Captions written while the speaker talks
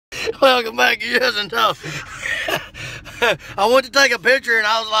Welcome back, yes and no. I went to take a picture and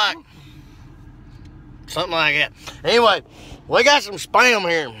I was like, something like that. Anyway, we got some spam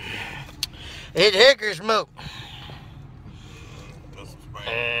here. It's hickory smoke.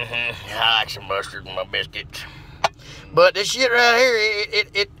 I like some mustard in my biscuits. But this shit right here,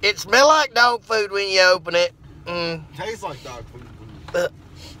 it smells like dog food when you open it. Tastes like dog food.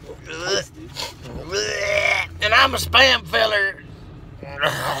 And I'm a spam feller.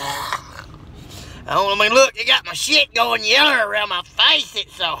 I mean, look, you got my shit going yellow around my face.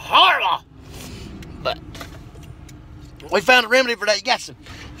 It's so horrible. But we found a remedy for that. You got some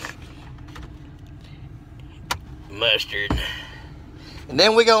mustard. And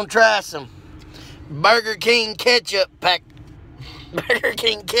then we're going to try some Burger King ketchup packet.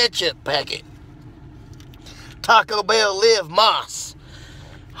 Taco Bell Live Moss.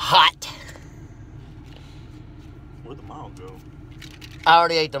 Hot. Where'd the mild go? I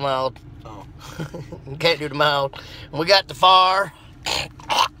already ate the mild. Oh. Can't do the mild. And we got the far.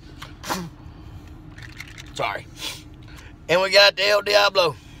 Sorry. And we got the El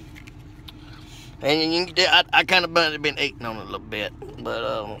Diablo. And you can, I kind of been eating on it a little bit.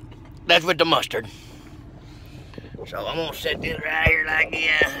 But that's with the mustard. So I'm going to set this right here like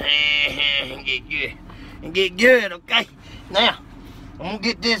this. And get good. And get good, okay? Now, I'm going to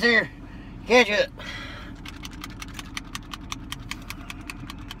get this here ketchup.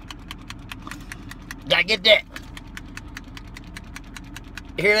 Gotta get that.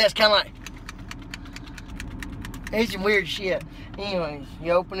 You hear that's kind of like, it's some weird shit. Anyways,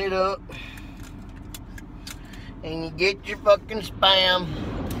 you open it up and you get your fucking spam.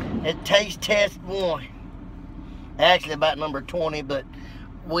 It taste test 1. Actually about number 20, but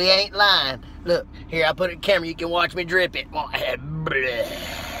we ain't lying. Look, here I put it in camera. You can watch me drip it. That's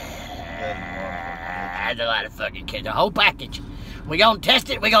a lot of fucking kids. A whole package. We gonna test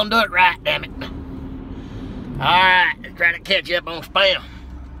it. We gonna do it right. Damn it. All right, let's try to catch up on spam.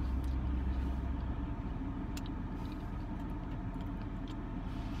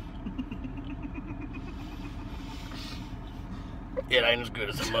 It ain't as good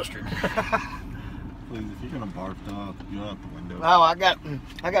as the mustard. Please, if you're gonna barf out, you're out the window. Oh, I got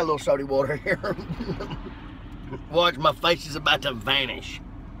a little soda water here. Watch, my face is about to vanish.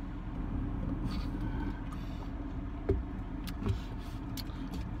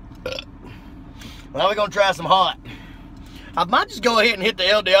 Now we're gonna try some hot. I might just go ahead and hit the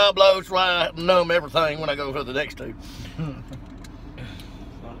El Diablo so I numb everything when I go for the next two.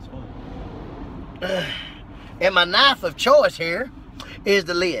 And my knife of choice here is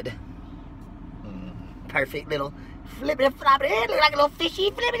the lid. Perfect little flippity floppity, look like a little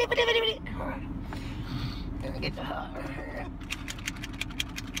fishy flippity flippity. Alright. Get the hot.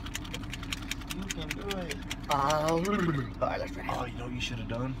 You can do it. Alright, let's try. Oh, you know what you should have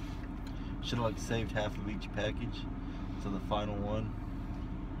done? Should have like saved half of each package to the final one.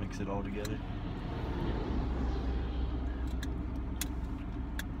 Mix it all together.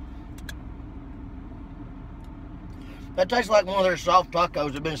 That tastes like one of their soft tacos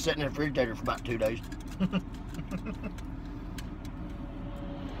that have been sitting in the refrigerator for about 2 days.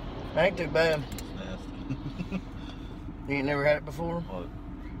 Ain't too bad. It's nasty. You ain't never had it before? What?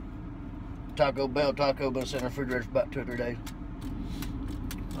 Taco Bell taco been sitting in the refrigerator for about 2 or 3 days.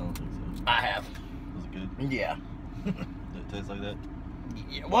 I don't think so. I have. Was it good? Yeah. Did it taste like that?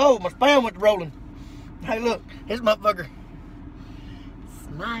 Yeah. Whoa, my spam went rolling. Hey, look, this motherfucker.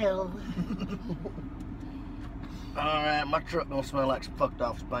 Smile. Alright, my truck don't smell like some fucked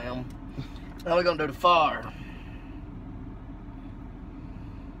off spam. Now we're gonna do the fire.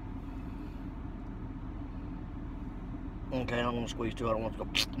 Okay, I'm gonna squeeze too. I don't want it to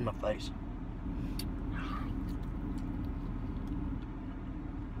go in my face.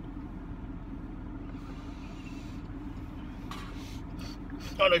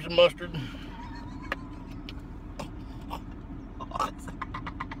 Oh, there's some mustard. What?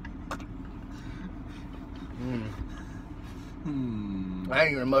 I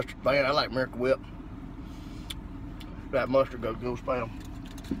ain't even a mustard fan. I like Miracle Whip. That mustard goes spam.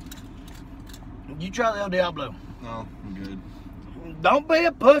 You try the El Diablo. No, I'm good. Don't be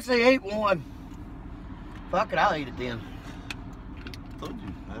a pussy. Eat one. Fuck it, I'll eat it then. I told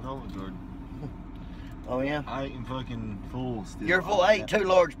you, I had Olive Garden. Oh yeah? I am fucking full still. You're full. I ate 2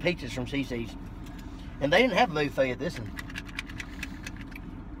 large pizzas from CC's. And they didn't have a buffet at this one.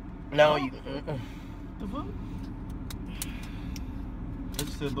 No, you... The fuck? They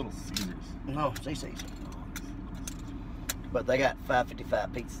just said Little Caesars. No, CC's. But they got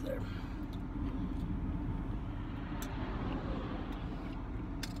 5.55 pizzas there.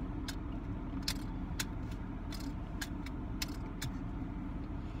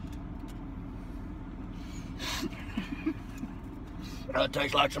 It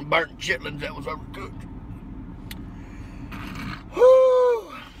tastes like some burnt chitlins that was overcooked.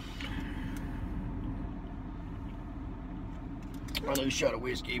 Woo! Another shot of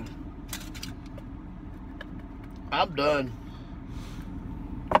whiskey. I'm done.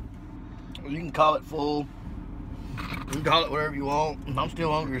 You can call it full. You can call it whatever you want. I'm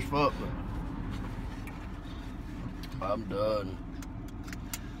still hungry as fuck, but I'm done.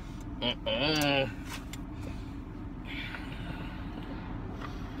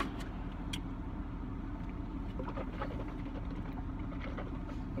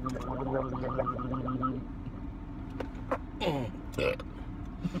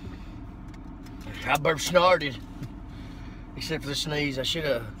 I burped snorted. Except for the sneeze. I should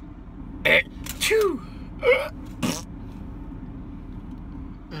have.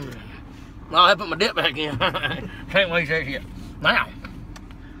 I put my dip back in. Can't waste that shit. Now,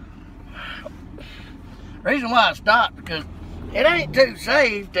 reason why I stopped because it ain't too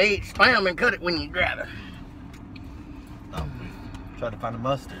safe to eat spam and cut it when you're driving. Try to find a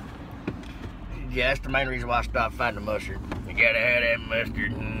mustard. Yeah, that's the main reason why I stopped finding mustard. You gotta have that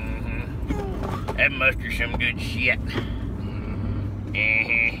mustard. That mustard's some good shit.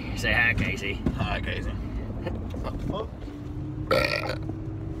 Say hi, Casey. Hi, Casey.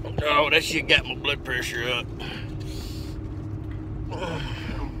 Oh, that shit got my blood pressure up. I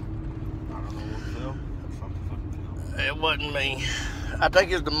don't know what fell. Something fucking fell. It wasn't me. I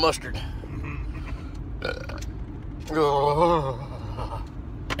think it's the mustard.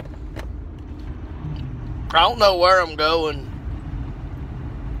 I don't know where I'm going,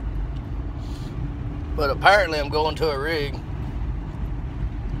 but apparently I'm going to a rig.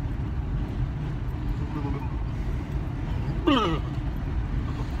 You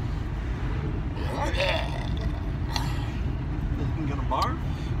gonna barf?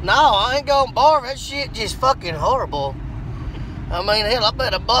 No, I ain't gonna barf. That shit just fucking horrible. I mean, hell, I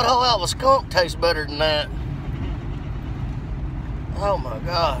bet a butthole out of a skunk tastes better than that. Oh my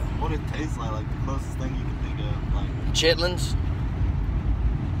God. What it tastes like the closest thing you can think of, like Chitlins.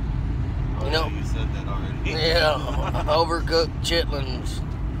 Oh, You know, you said that already. Yeah, overcooked chitlins.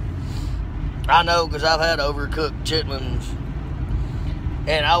 I know, because I've had overcooked chitlins.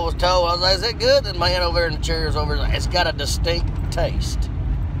 And I was told, I was like, is it good? And the man over there in the chair is over there, like, it's got a distinct taste.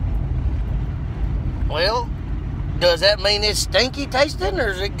 Well, does that mean it's stinky tasting, or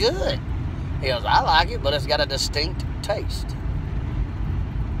is it good? He goes, I like it, but it's got a distinct taste.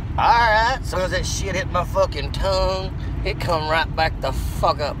 Alright, as soon as that shit hit my fucking tongue, it come right back the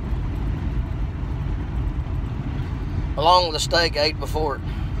fuck up. Along with the steak I ate before it.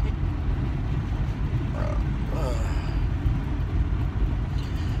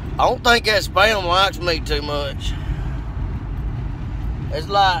 I don't think that spam likes me too much. It's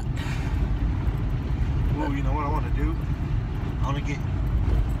like... Well, you know what I want to do? I want to get...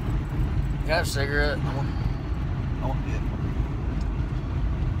 Got a cigarette. I want to get...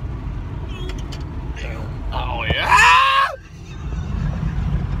 Oh, yeah!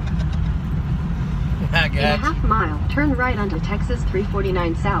 I got In a half mile, turn right onto Texas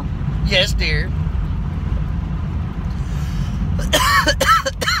 349 South. Yes, dear.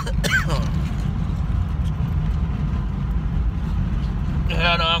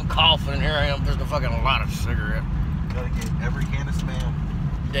 I know I'm coughing. Here I am, just a fucking lot of cigarette. Gotta get every can of spam.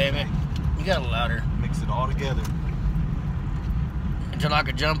 Damn it. You got a louder. Mix it all together. Until I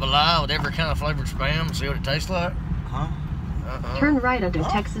could jump a lie with every kind of flavored spam and see what it tastes like. Huh? Turn right onto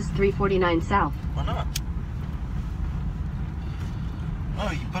Texas 349 South. Why not?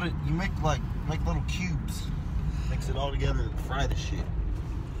 No, you put it, you make little cubes. Mix it all together and fry the shit.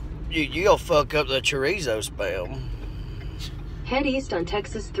 You gonna fuck up the chorizo spam. Head east on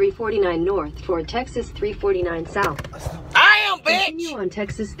Texas 349 North for Texas 349 South. I am, bitch! Continue on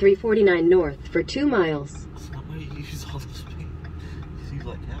Texas 349 North for 2 miles. That's not why you use all this thing. You use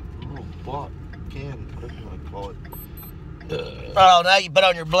like half the little bot can, whatever you want to call it. Oh, now you put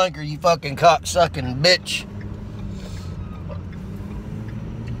on your blinker, you fucking cock-sucking bitch.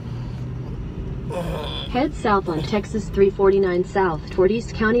 Head south on Texas 349 South toward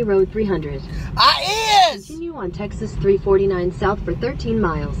East County Road 300. I is! Continue on Texas 349 South for 13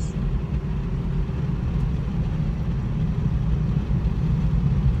 miles.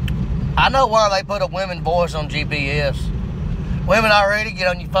 I know why they put a women voice on GPS. Women already get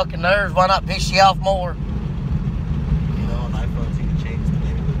on your fucking nerves. Why not piss you off more? You know, on iPhones you can change the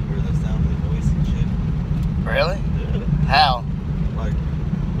name of it where the sound of the voice and shit. Really? Yeah. How? Like,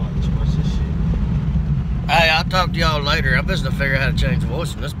 watch this shit. Hey, I'll talk to y'all later. I'm just to figure out how to change the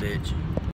voice in this bitch.